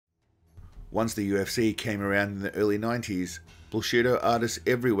Once the UFC came around in the early 90s, Bullshido artists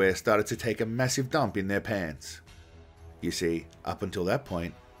everywhere started to take a massive dump in their pants. You see, up until that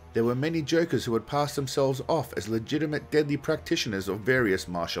point, there were many jokers who had passed themselves off as legitimate deadly practitioners of various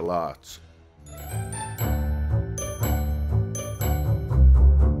martial arts.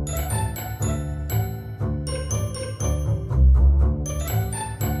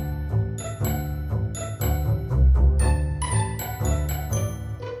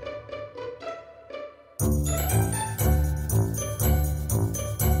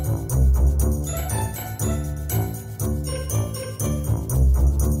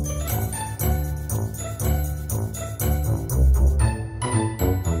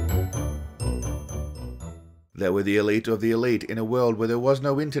 They were the elite of the elite in a world where there was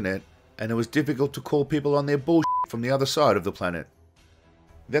no internet, and it was difficult to call people on their bullshit from the other side of the planet.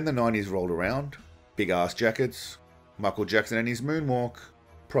 Then the 90s rolled around, big ass jackets, Michael Jackson and his moonwalk,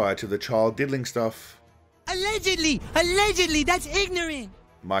 prior to the child diddling stuff. Allegedly, that's ignorant.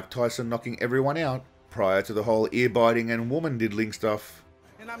 Mike Tyson knocking everyone out, prior to the whole ear biting and woman diddling stuff.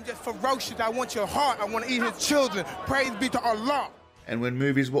 And I'm just ferocious, I want your heart, I want to eat his children, praise be to Allah. And when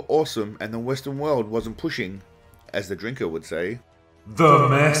movies were awesome and the Western world wasn't pushing, as the drinker would say, the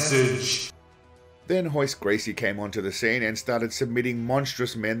message. Then Hoist Gracie came onto the scene and started submitting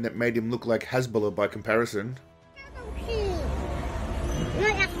monstrous men that made him look like Hezbollah by comparison.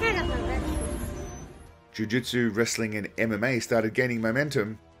 Jiu-Jitsu, wrestling and MMA started gaining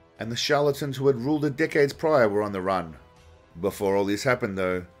momentum, and the charlatans who had ruled it decades prior were on the run. Before all this happened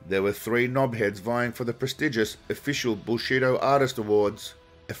though, there were 3 knobheads vying for the prestigious official Bullshido Artist Awards,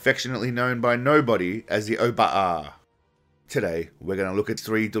 affectionately known by nobody as the OBAA. Today, we're going to look at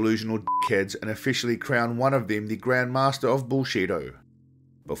 3 delusional dickheads and officially crown one of them the Grandmaster of Bullshido.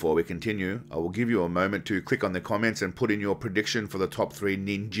 Before we continue, I will give you a moment to click on the comments and put in your prediction for the top 3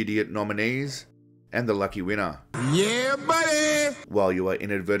 Ninjidiot nominees and the lucky winner. Yeah, buddy! While you are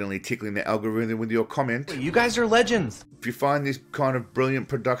inadvertently tickling the algorithm with your comment, You guys are legends. if you find this kind of brilliant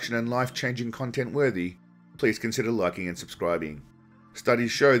production and life-changing content worthy, please consider liking and subscribing.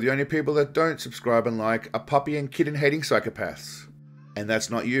 Studies show the only people that don't subscribe and like are puppy and kitten-hating psychopaths. And that's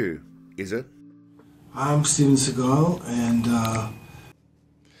not you, is it? I'm Steven Seagal, and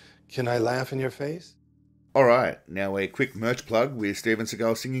Can I laugh in your face? Alright, now a quick merch plug with Steven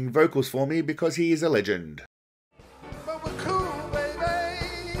Seagal singing vocals for me because he is a legend. But we're cool,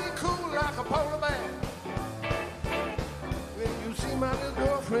 baby, cool like a polar bear. When you see my little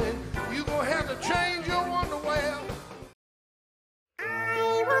girlfriend, you gonna have to change your underwear.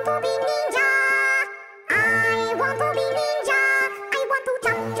 I want to be ninja. I want to be ninja. I want to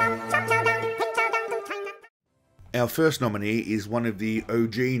chop, chop, chop, chow down, take chow down to China. Our first nominee is one of the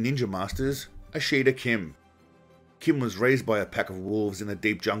OG ninja masters, Ashita Kim. Kim was raised by a pack of wolves in the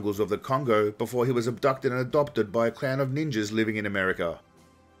deep jungles of the Congo before he was abducted and adopted by a clan of ninjas living in America.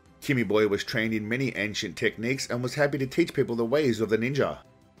 Kimmy Boy was trained in many ancient techniques and was happy to teach people the ways of the ninja.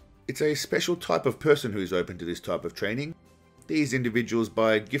 It's a special type of person who's open to this type of training. These individuals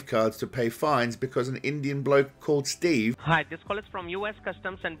buy gift cards to pay fines because an Indian bloke called Steve Hi, this call is from US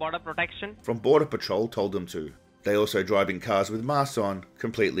Customs and Border Protection. from Border Patrol told them to. They also drive in cars with masks on,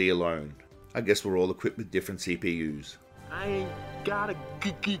 completely alone. I guess we're all equipped with different CPUs. I ain't got a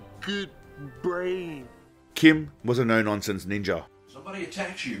good brain. Kim was a no-nonsense ninja. Somebody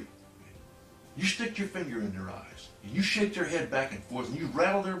attacks you. You stick your finger in their eyes, and you shake their head back and forth, and you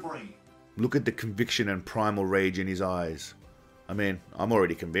rattle their brain. Look at the conviction and primal rage in his eyes. I mean, I'm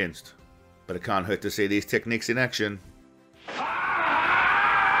already convinced, but it can't hurt to see these techniques in action.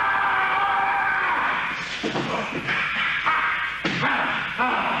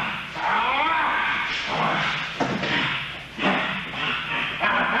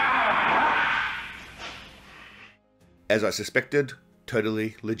 As I suspected,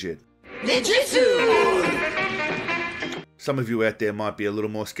 totally legit. Some of you out there might be a little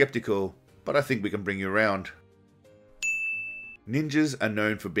more skeptical, but I think we can bring you around. Ninjas are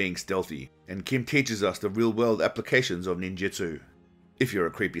known for being stealthy, and Kim teaches us the real-world applications of ninjutsu. If you're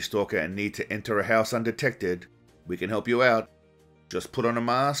a creepy stalker and need to enter a house undetected, we can help you out. Just put on a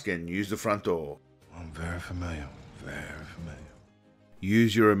mask and use the front door. I'm very familiar, very familiar.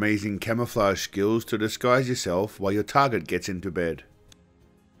 Use your amazing camouflage skills to disguise yourself while your target gets into bed.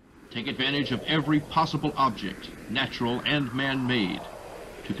 Take advantage of every possible object, natural and man-made,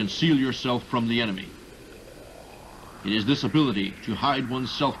 to conceal yourself from the enemy. It is this ability to hide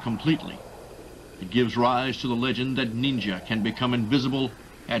oneself completely that gives rise to the legend that ninja can become invisible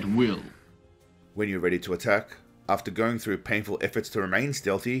at will. When you're ready to attack, after going through painful efforts to remain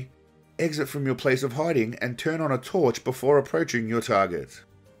stealthy, exit from your place of hiding and turn on a torch before approaching your target.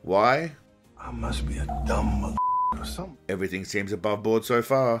 Why? I must be a dumb mother or something. Everything seems above board so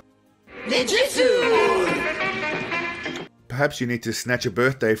far. Ninjutsu! Perhaps you need to snatch a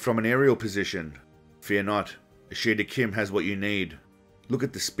birthday from an aerial position. Fear not, Ishida Kim has what you need. Look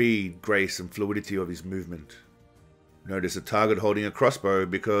at the speed, grace and fluidity of his movement. Notice a target holding a crossbow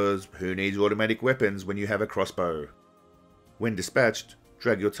because who needs automatic weapons when you have a crossbow? When dispatched,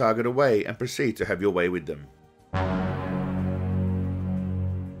 drag your target away and proceed to have your way with them.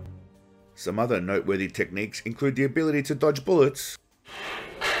 Some other noteworthy techniques include the ability to dodge bullets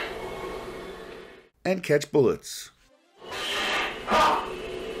and catch bullets.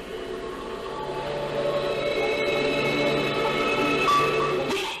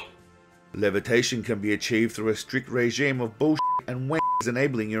 Levitation can be achieved through a strict regime of bullshit and wanks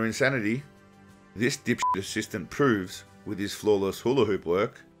enabling your insanity. This dipshit assistant proves, with his flawless hula hoop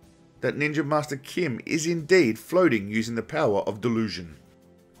work, that Ninja Master Kim is indeed floating using the power of delusion.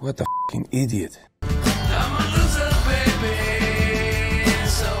 What a f***ing idiot. I'm a loser, baby,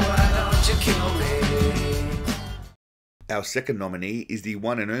 so why don't you kill me? Our second nominee is the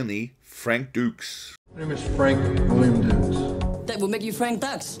one and only Frank Dukes. My name is Frank William Dukes. That will make you Frank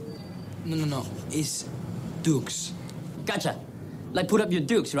Dukes. No. It's Dukes. Gotcha. Like put up your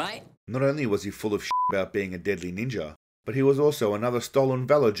Dukes, right? Not only was he full of shit about being a deadly ninja, but he was also another stolen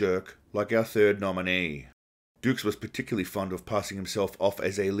valor jerk like our third nominee. Dukes was particularly fond of passing himself off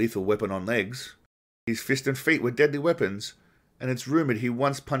as a lethal weapon on legs. His fist and feet were deadly weapons, and it's rumoured he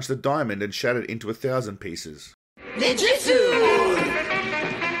once punched a diamond and shattered into 1,000 pieces. Ninjutsu!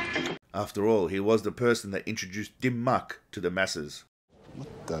 After all, he was the person that introduced dim mak to the masses. What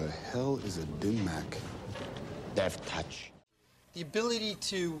the hell is a dim mak? Death touch. The ability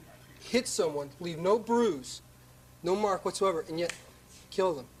to hit someone, leave no bruise, no mark whatsoever, and yet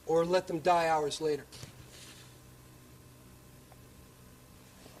kill them or let them die hours later.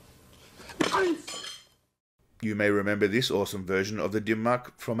 You may remember this awesome version of the dim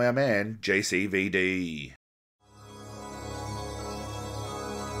mak from our man JCVD.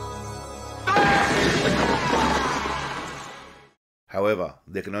 However,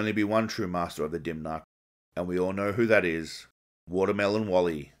 there can only be one true master of the dim mak, and we all know who that is. Watermelon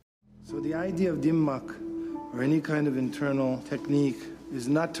Wally. So the idea of dim mak, or any kind of internal technique, is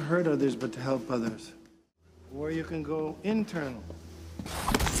not to hurt others, but to help others. Or you can go internal.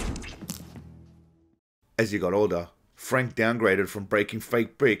 As he got older, Frank downgraded from breaking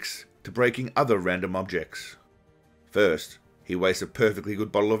fake bricks to breaking other random objects. First, he wastes a perfectly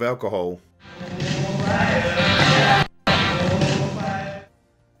good bottle of alcohol.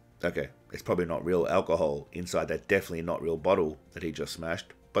 Okay, it's probably not real alcohol inside that definitely not real bottle that he just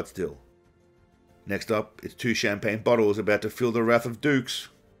smashed, but still. Next up, it's 2 champagne bottles about to feel the wrath of Dukes.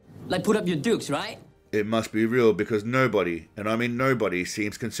 Like put up your Dukes, right? It must be real because nobody, and I mean nobody,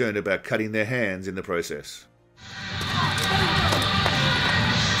 seems concerned about cutting their hands in the process.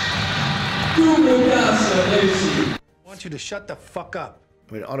 I want you to shut the fuck up.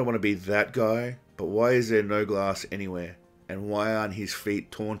 I mean, I don't want to be that guy, but why is there no glass anywhere? And why aren't his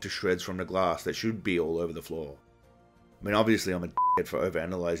feet torn to shreds from the glass that should be all over the floor? I mean, obviously I'm a dickhead for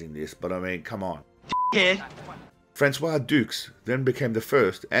overanalyzing this, but I mean, come on. Yeah. Francois Dukes then became the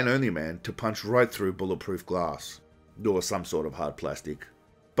first and only man to punch right through bulletproof glass, or some sort of hard plastic.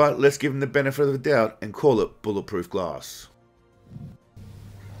 But let's give him the benefit of the doubt and call it bulletproof glass.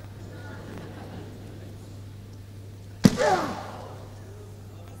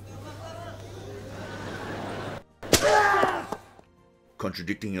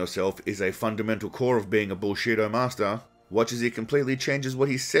 Contradicting yourself is a fundamental core of being a Bullshido master. Watch as he completely changes what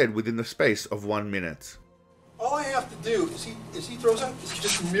he said within the space of 1 minute. All I have to do is he throws out, is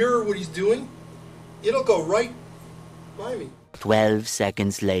just mirror what he's doing. It'll go right by me. 12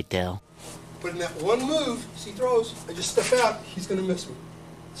 seconds later. But in that one move, as he throws, I just step out, he's gonna miss me.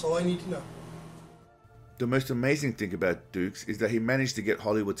 That's all I need to know. The most amazing thing about Dukes is that he managed to get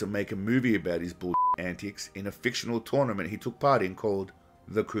Hollywood to make a movie about his bull antics in a fictional tournament he took part in called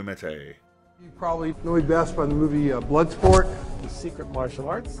The Kumite. You probably know me best by the movie Bloodsport. The secret martial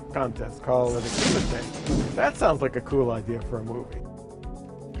arts contest called the Kumite. That sounds like a cool idea for a movie.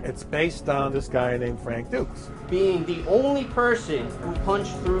 It's based on this guy named Frank Dukes. Being the only person who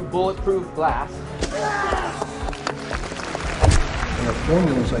punched through bulletproof glass. And the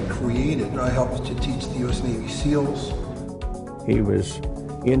formulas I created, I helped to teach the U.S. Navy SEALs. He was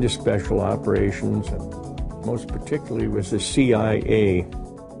into special operations, and most particularly was the CIA.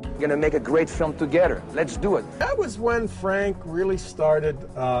 We're gonna make a great film together. Let's do it. That was when Frank really started,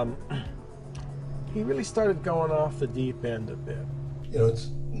 he really started going off the deep end a bit. You know,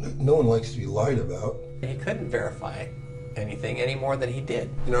 no one likes to be lied about. He couldn't verify it. anything any more than he did.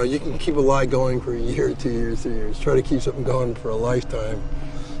 You know, you can keep a lie going for a year, 2 years, 3 years. Try to keep something going for a lifetime.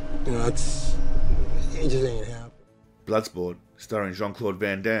 You know, it just ain't happening. Bloodsport, starring Jean-Claude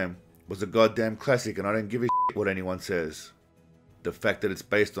Van Damme, was a goddamn classic, and I don't give a shit what anyone says. The fact that it's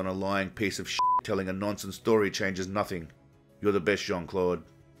based on a lying piece of shit telling a nonsense story changes nothing. You're the best, Jean-Claude.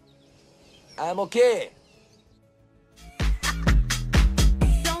 I'm okay.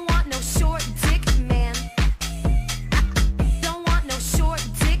 Don't want no short dick, man. Don't want no short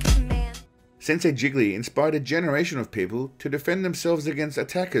dick, man. Sensei Jiggly inspired a generation of people to defend themselves against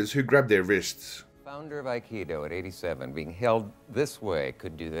attackers who grabbed their wrists. Founder of Aikido at 87, being held this way,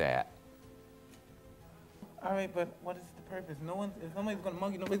 could do that. All right, but what is the purpose? If somebody's gonna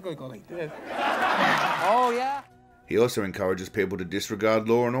mug you, nobody's gonna go like this. Oh, yeah? He also encourages people to disregard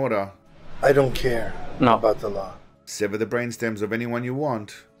law and order. I don't care about the law. Sever the brainstems of anyone you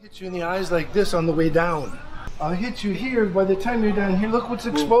want. Hit you in the eyes like this on the way down. I'll hit you here. By the time you're down here, look what's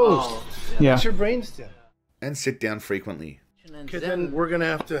exposed. Yeah. It's your brainstem. And sit down frequently. Okay, then we're gonna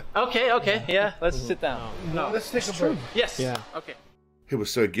have to. Okay, yeah. Let's sit down. No, let's take a break. Yes. Yeah. Okay. He was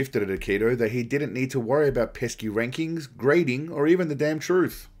so gifted at Aikido that he didn't need to worry about pesky rankings, grading, or even the damn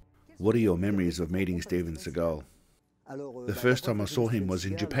truth. What are your memories of meeting Steven Seagal? The first time I saw him was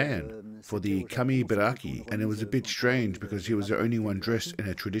in Japan, for the Kami Baraki, and it was a bit strange because he was the only one dressed in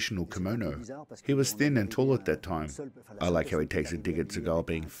a traditional kimono. He was thin and tall at that time. I like how he takes a dig at Seagal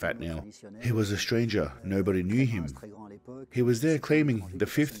being fat now. He was a stranger, nobody knew him. He was there claiming the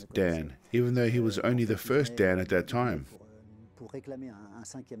 5th Dan, even though he was only the 1st Dan at that time.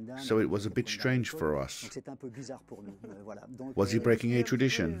 So it was a bit strange for us. Was he breaking a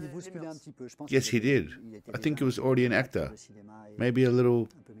tradition? Yes, he did. I think he was already an actor. Maybe a little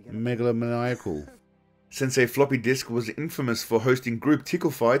megalomaniacal. Sensei Floppy Disk was infamous for hosting group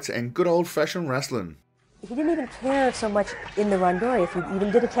tickle fights and good old-fashioned wrestling. He didn't even care so much in the randori if you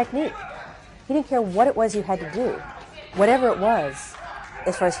even did a technique. He didn't care what it was you had to do. Whatever it was,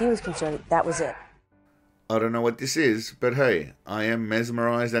 as far as he was concerned, that was it. I don't know what this is, but hey, I am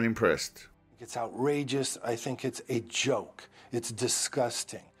mesmerized and impressed. It's outrageous. I think it's a joke. It's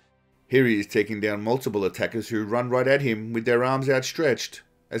disgusting. Here he is taking down multiple attackers who run right at him with their arms outstretched,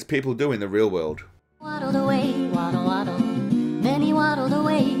 as people do in the real world. Waddled away, waddle, waddle. Many waddled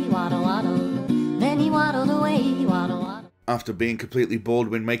away, waddle, waddle. Many waddled away, waddle, waddle. After being completely bald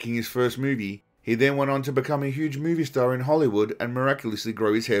when making his first movie, he then went on to become a huge movie star in Hollywood and miraculously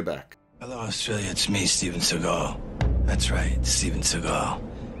grow his hair back. Hello, Australia. It's me, Steven Seagal. That's right, Steven Seagal.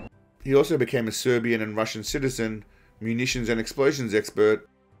 He also became a Serbian and Russian citizen, munitions and explosions expert,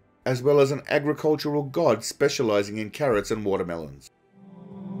 as well as an agricultural god specializing in carrots and watermelons.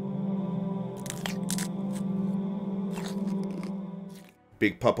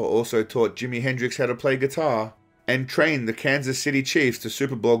 Big Papa also taught Jimi Hendrix how to play guitar and trained the Kansas City Chiefs to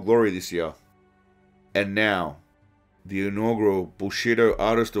Super Bowl glory this year. And now, the inaugural Bullshido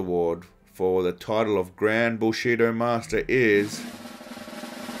Artist Award for the title of Grand Bullshido Master is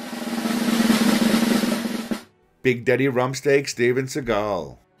Big Daddy Rumpsteak Steven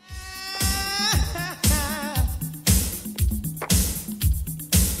Seagal.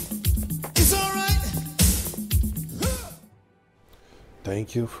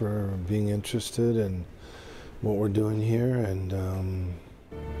 Thank you for being interested in what we're doing here, and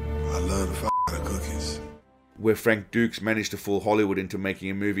I love the out of cookies. Where Frank Dukes managed to fool Hollywood into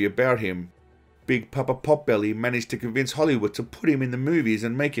making a movie about him, Big Papa Potbelly managed to convince Hollywood to put him in the movies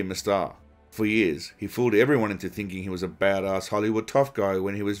and make him a star. For years, he fooled everyone into thinking he was a badass Hollywood tough guy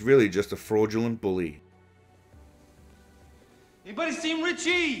when he was really just a fraudulent bully. Anybody seen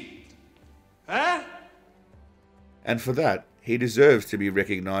Richie? Huh? And for that, he deserves to be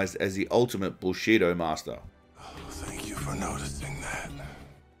recognized as the ultimate Bullshido master. Oh, thank you for noticing that.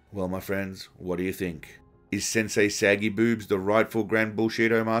 Well, my friends, what do you think? Is Sensei Saggy Boobs the rightful Grand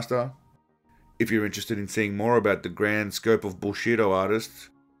Bullshido master? If you're interested in seeing more about the grand scope of Bullshido artists,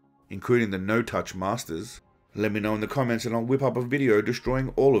 including the no-touch masters, let me know in the comments and I'll whip up a video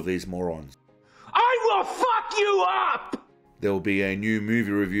destroying all of these morons. I will fuck you up! There will be a new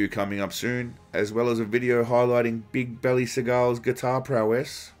movie review coming up soon, as well as a video highlighting Big Belly Seagal's guitar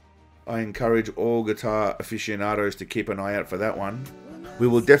prowess. I encourage all guitar aficionados to keep an eye out for that one. We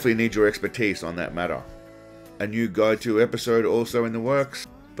will definitely need your expertise on that matter. A new Guide to episode also in the works,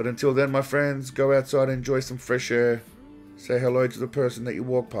 but until then, my friends, go outside and enjoy some fresh air. Say hello to the person that you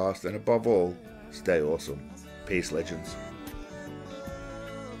walk past, and above all, stay awesome. Peace, legends.